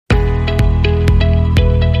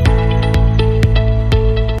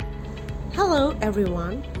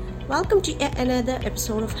everyone. Welcome to yet another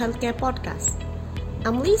episode of Healthcare Podcast.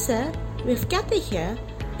 I'm Lisa with Kathy here,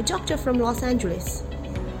 a doctor from Los Angeles.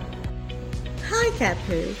 Hi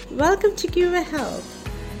Kathy, welcome to QA Health.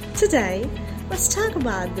 Today, let's talk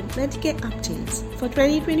about the Medicare updates for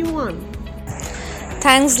 2021.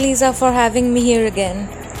 Thanks Lisa for having me here again.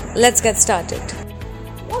 Let's get started.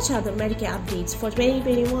 What are the Medicare updates for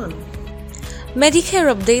 2021?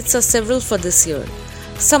 Medicare updates are several for this year.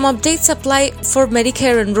 Some updates apply for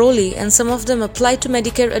Medicare enrollee and some of them apply to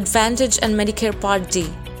Medicare Advantage and Medicare Part D.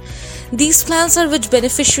 These plans are which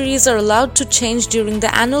beneficiaries are allowed to change during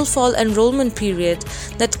the annual fall enrollment period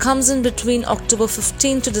that comes in between October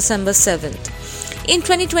 15 to December 7th. In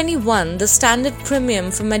 2021, the standard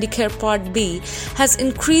premium for Medicare Part B has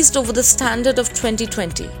increased over the standard of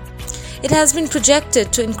 2020. It has been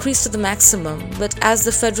projected to increase to the maximum, but as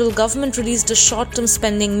the federal government released a short-term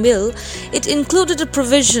spending bill, it included a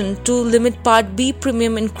provision to limit Part B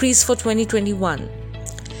premium increase for 2021.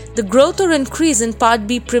 The growth or increase in Part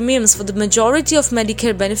B premiums for the majority of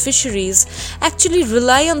Medicare beneficiaries actually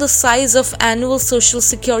rely on the size of annual Social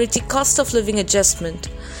Security cost of living adjustment.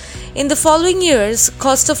 In the following years,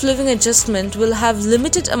 cost of living adjustment will have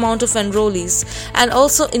limited amount of enrollees and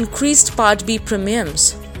also increased Part B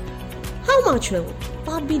premiums. How much will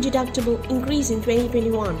Part B deductible increase in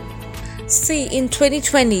 2021? See, in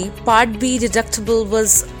 2020, Part B deductible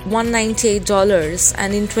was $198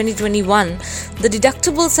 and in 2021, the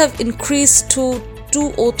deductibles have increased to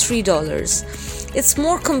 $203. It's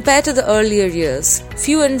more compared to the earlier years.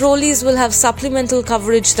 Few enrollees will have supplemental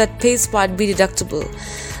coverage that pays Part B deductible.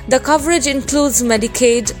 The coverage includes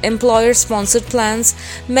Medicaid, employer-sponsored plans,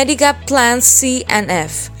 Medigap plans C and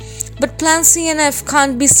F. But Plan C and F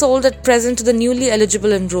can't be sold at present to the newly eligible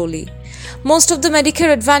enrollee. Most of the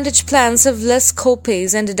Medicare Advantage plans have less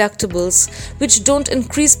co-pays and deductibles, which don't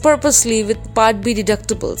increase purposely with Part B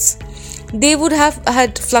deductibles. They would have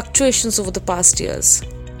had fluctuations over the past years.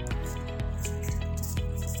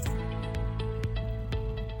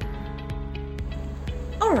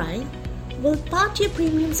 Alright, will Part A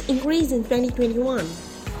premiums increase in 2021?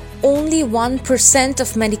 Only 1% of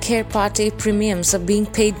Medicare Part A premiums are being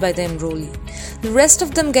paid by the enrollee. The rest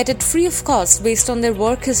of them get it free of cost based on their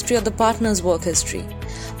work history or the partner's work history.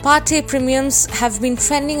 Part A premiums have been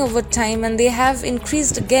trending over time and they have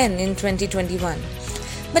increased again in 2021.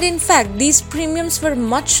 But in fact, these premiums were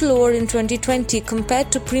much lower in 2020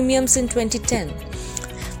 compared to premiums in 2010.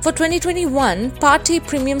 For 2021, Part A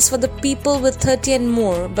premiums for the people with 30 and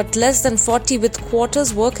more but less than 40 with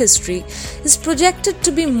quarters work history is projected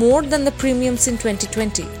to be more than the premiums in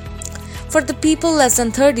 2020. For the people less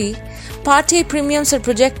than 30, Part A premiums are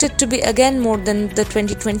projected to be again more than the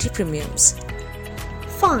 2020 premiums.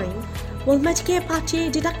 Fine. Will Medicare Part A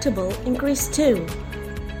deductible increase too?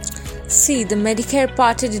 See, the Medicare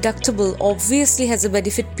Part A deductible obviously has a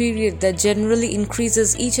benefit period that generally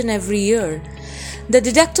increases each and every year. The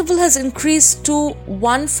deductible has increased to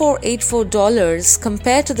 $1,484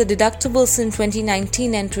 compared to the deductibles in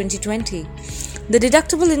 2019 and 2020. The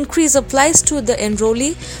deductible increase applies to the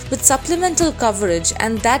enrollee with supplemental coverage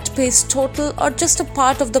and that pays total or just a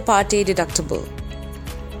part of the Part A deductible.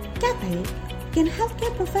 Kathy, can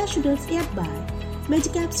healthcare professionals yet buy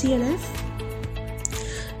Medigap CNF?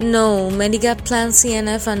 No, Medigap Plan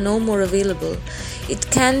CNF are no more available. It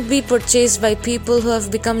can be purchased by people who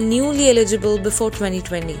have become newly eligible before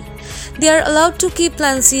 2020. They are allowed to keep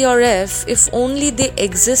Plan C or F if only they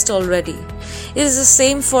exist already. It is the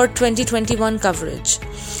same for 2021 coverage.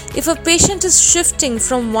 If a patient is shifting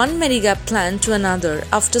from one Medigap plan to another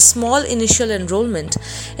after small initial enrollment,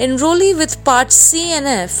 enrollee with Part C and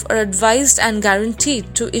F are advised and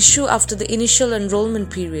guaranteed to issue after the initial enrollment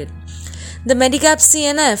period. The Medigap C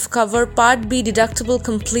and F cover Part B deductible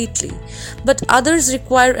completely, but others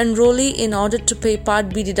require enrollee in order to pay Part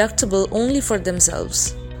B deductible only for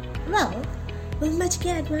themselves. Well, will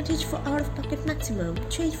Medicare Advantage for out-of-pocket maximum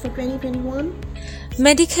change for 2021?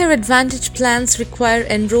 Medicare Advantage plans require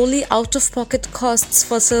enrollee out-of-pocket costs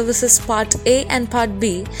for services Part A and Part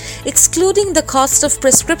B, excluding the cost of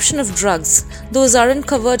prescription of drugs. Those aren't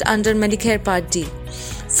covered under Medicare Part D.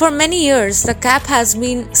 For many years, the cap has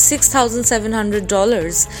been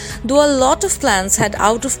 $6,700, though a lot of plans had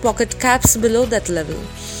out-of-pocket caps below that level.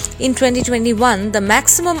 In 2021, the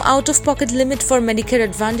maximum out-of-pocket limit for Medicare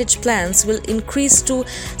Advantage plans will increase to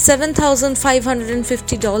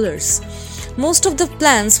 $7,550. Most of the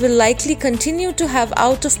plans will likely continue to have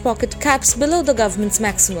out-of-pocket caps below the government's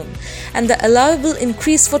maximum, and the allowable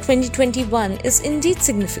increase for 2021 is indeed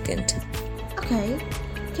significant. Okay,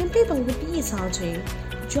 can people with PSRD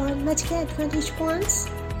join Medicare Advantage plans?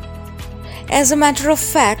 As a matter of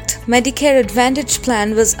fact, Medicare Advantage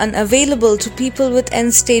plan was unavailable to people with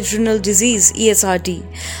end-stage renal disease (ESRD)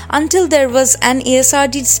 until there was an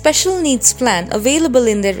ESRD special needs plan available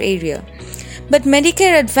in their area. But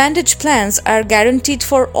Medicare Advantage plans are guaranteed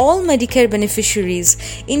for all Medicare beneficiaries,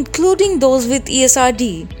 including those with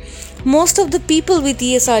ESRD. Most of the people with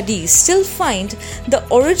ESRD still find the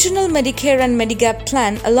original Medicare and Medigap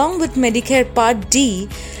plan along with Medicare Part D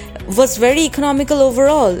was very economical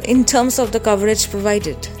overall in terms of the coverage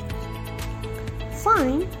provided.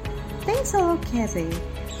 Fine. Thanks a lot, Kathy,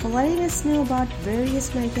 for letting us know about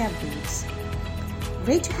various Medicare bills.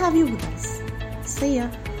 Great to have you with us. See ya.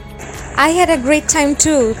 I had a great time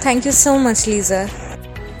too. Thank you so much, Lisa.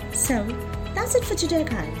 So, that's it for today,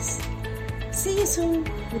 guys. See you soon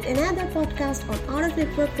with another podcast on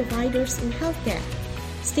out-of-network providers in healthcare.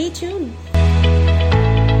 Stay tuned.